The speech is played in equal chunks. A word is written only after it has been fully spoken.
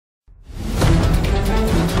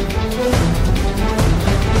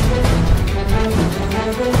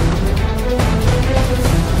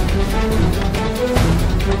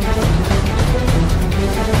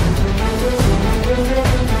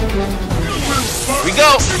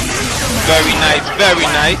Very nice, very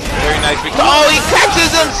nice, very nice. Oh, he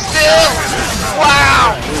catches him still!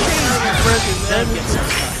 Wow!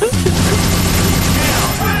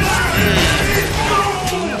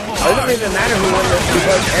 It doesn't even matter who won this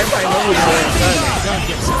because everybody knows who's winning.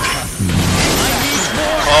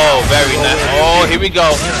 Oh, very nice. Oh, here we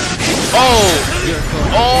go. Oh,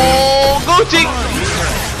 Gucci!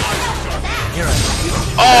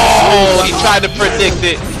 Oh, he tried to predict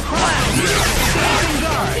it.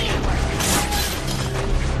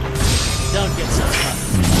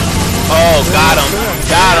 Oh, got him.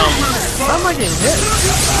 Got him. How am I getting hit?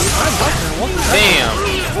 Damn.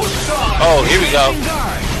 Oh, here we go.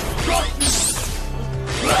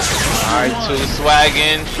 Alright, two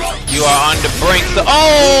swaggin'. You are on the brink.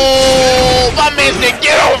 Oh, my man said,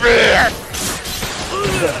 get over here.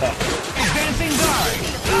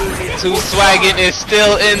 Two swaggin' is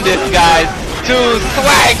still in this, guys. Two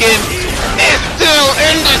swaggin' is still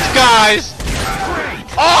in this, guys.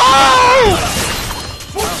 Oh!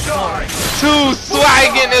 Two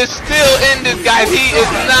swaggin' is still in this, guys. He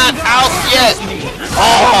is not out yet.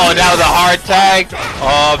 Oh, that was a hard tag.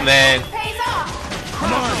 Oh, man.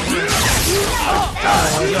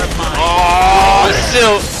 Oh,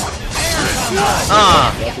 shoot.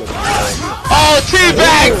 Oh,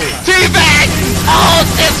 teabag! Teabag! Oh,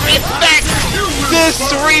 disrespect!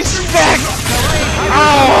 Disrespect!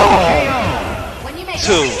 Oh!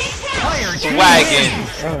 Two swaggin'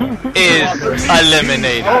 is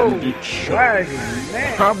eliminated. Oh, swaggin',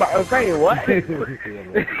 man. I'm about to say what?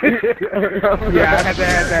 Yeah, I had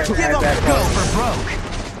that. Go for broke.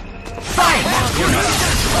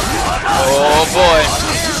 Oh boy.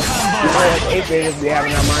 Eighth graders be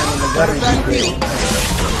having our mind on the gutter.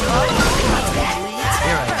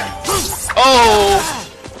 Oh!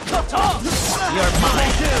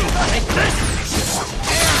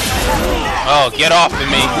 Oh, get off of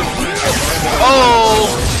me. Oh!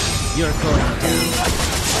 You're going down.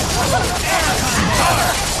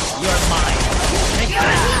 You're mine. Take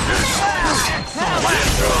that.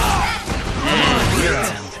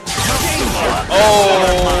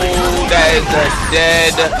 Oh, that is a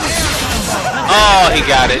dead. Oh, he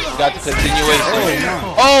got it. Got the continuation.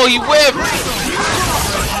 Oh, he whipped.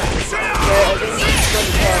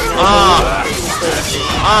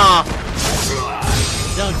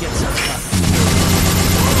 Don't get so tough.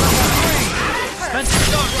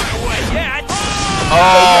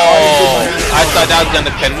 Oh, I thought that was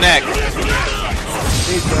gonna connect.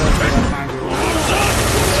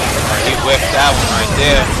 He whipped that one right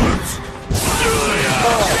there.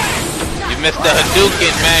 You missed the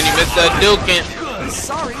Hadouken, man. You missed the Hadouken.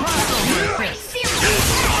 Sorry.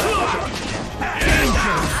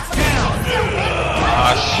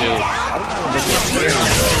 Oh, shoot.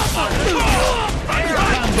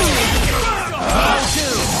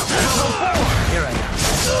 Here I am.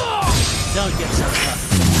 Don't get so tough.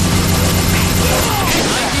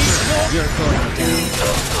 You're going down.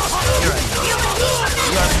 Here I am.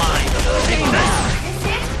 You're mine. Take that.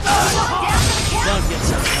 Don't get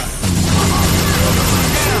so tough.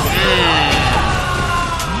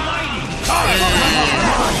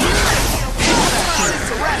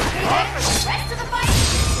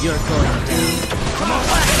 You're going down.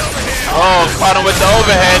 Oh, caught him with the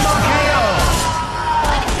overhead.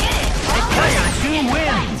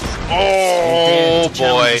 Oh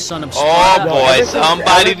boy. Oh boy.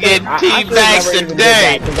 Somebody get teabagged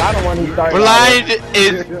today. Blind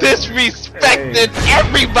is disrespecting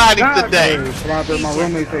everybody today. My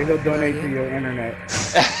roommate said he'll donate to your internet.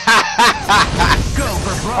 Go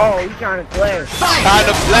for broke. Oh, he's trying to play. Trying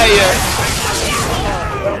to play it.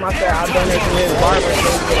 Tell him I said I'll donate to his barber so he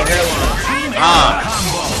can get a hairline.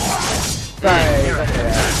 Sorry.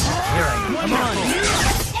 Come on.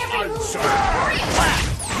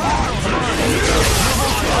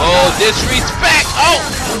 Oh, disrespect. Oh.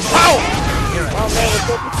 Oh.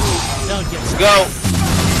 Don't get so Go.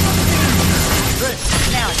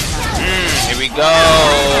 Here we go.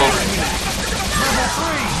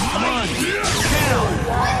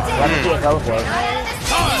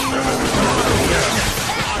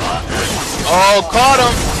 Oh, caught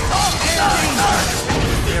him.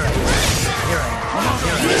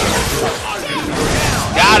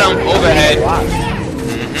 Got him. Overhead.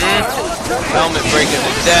 Helmet breaking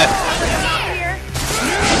to death.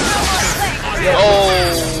 Oh.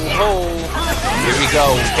 Here we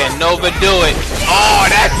go. Can Nova do it? Oh,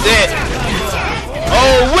 that's it.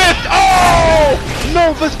 Oh, whipped. Oh,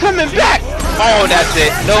 Nova's coming back. Oh, that's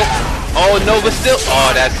it. Nope. Oh, Nova still.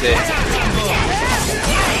 Oh, that's it.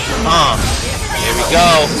 Here we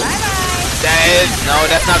go. That is. No,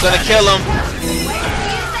 that's not gonna kill him.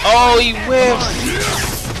 Oh, he whiffs.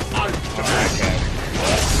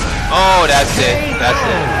 Oh, that's it. That's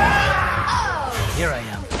it. Here I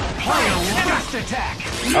am. Player first attack.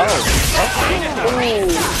 Oh.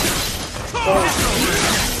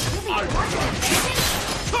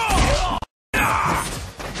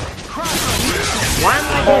 Why am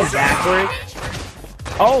I going backwards?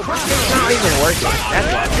 Oh, it's not even working. That's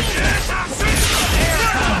why.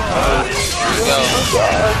 Here we go.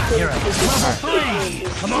 Here I am. Level 3.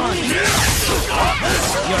 Come on.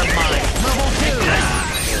 You're mine. Level 2.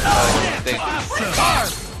 Oh,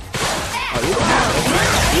 you don't have to.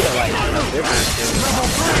 You don't like no difference.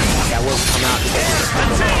 That will come out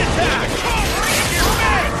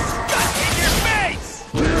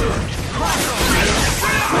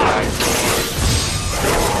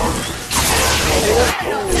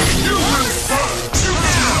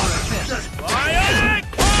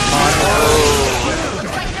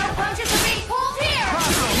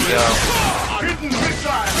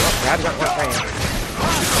I've got one thing.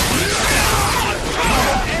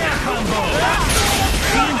 Air combo.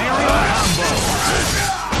 Team aerial combo.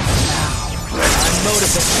 I'm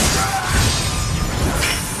motivated.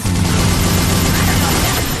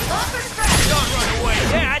 Don't run away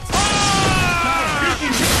yet.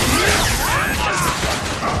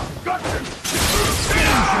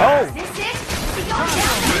 Oh!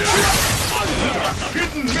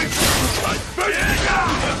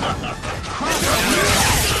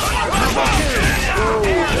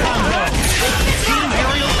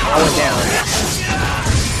 I went down.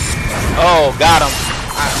 Oh, got him.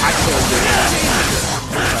 I killed him.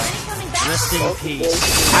 Rest in peace.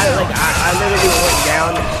 I literally went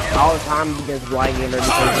down all the time against Blind Gamer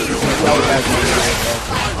because he always has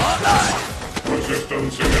one.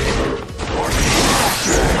 Resistance inhibitor.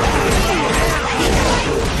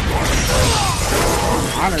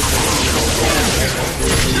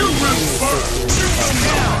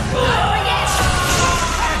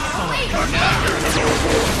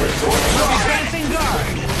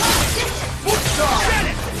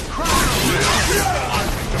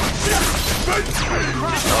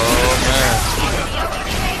 Oh, man.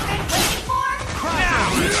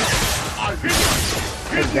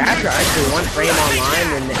 If that's actually one frame online,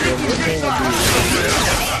 then this thing would be...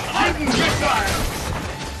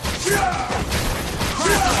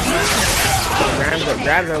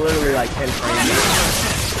 Grabs are literally like 10 frames.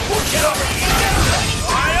 You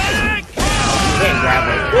can't grab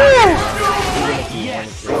it.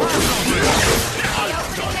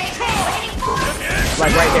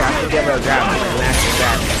 Like right there, I should be able to grab it and actually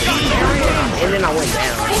grab it. And then I went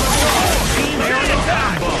down.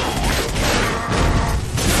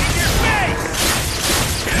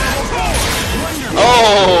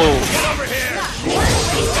 Oh!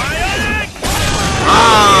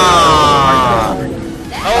 Ah!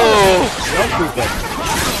 Oh!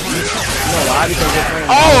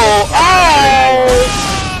 Oh!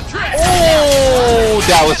 Oh!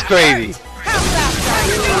 That was crazy.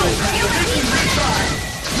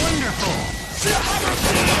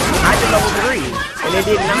 I did level 3, and it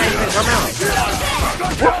did 9 to come out.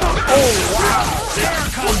 Oh, wow.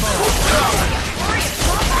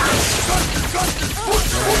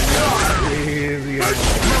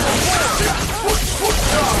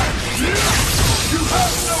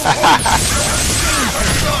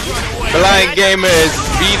 Blind Gamer is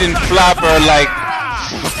beating Flopper like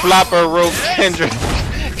Flopper wrote Kendrick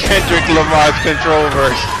Lamar's Control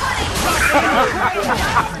verse.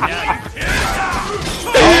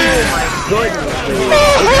 Oh my goodness.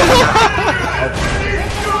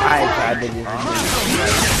 I tried to do this.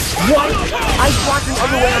 What? I blocked the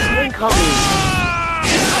other way. I'm incoming.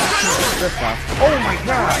 Oh my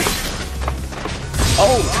god.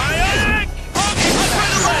 Oh.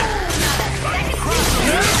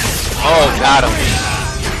 Oh, got him.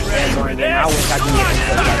 I wish I could get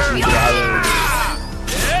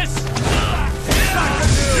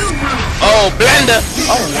Oh, blender.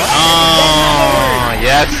 Oh,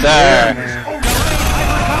 yes, sir.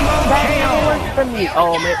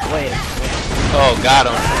 Oh, man, wait. Oh, got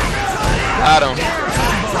him. Got him.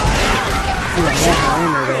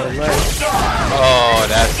 Oh,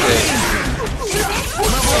 that's it.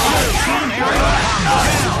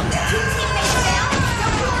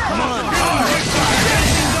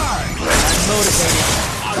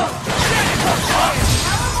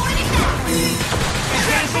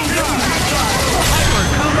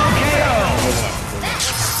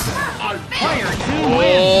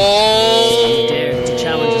 Oh, Dare to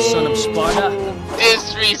challenge the son of Sparta?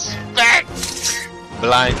 Disrespect.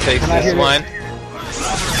 Blind takes this one.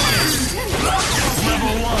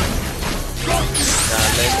 Now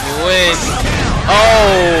let me win. Oh.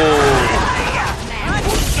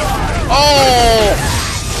 Oh.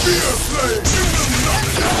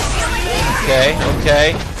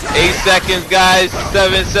 Okay. 8 seconds, guys.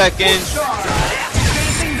 7 seconds.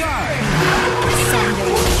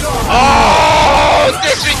 Oh,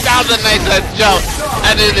 that was a nice jump.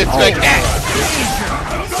 I didn't expect that.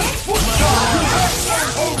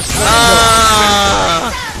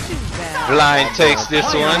 Blind takes this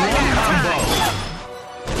one.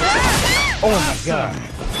 Oh my god.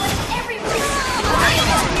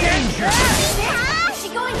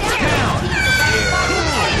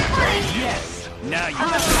 Now you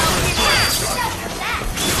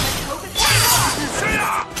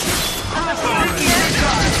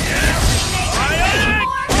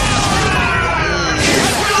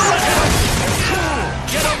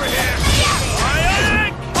get over here.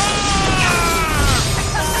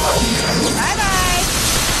 Bye-bye.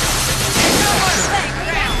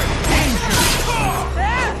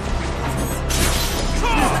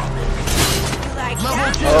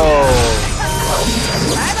 Oh.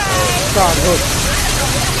 Bye-bye. Start hook.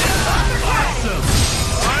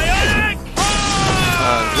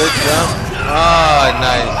 Good jump. Oh,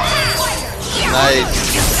 nice. Nice.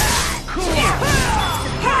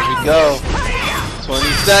 Here we go. 20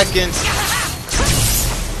 seconds.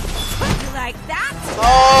 You like that?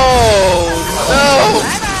 Oh, no.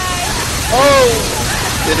 Bye-bye. Oh.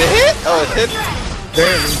 Did it hit? Oh, it hit.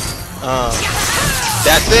 Barely.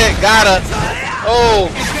 That's it. Got her. Oh.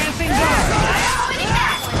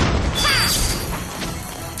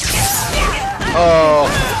 Oh.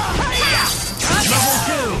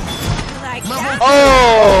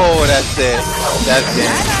 Oh, that's it. That's it.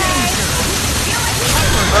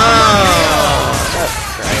 Oh, that's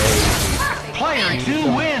crazy. Player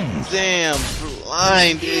 2 wins. Damn,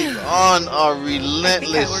 Blind is on a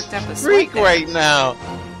relentless streak right now.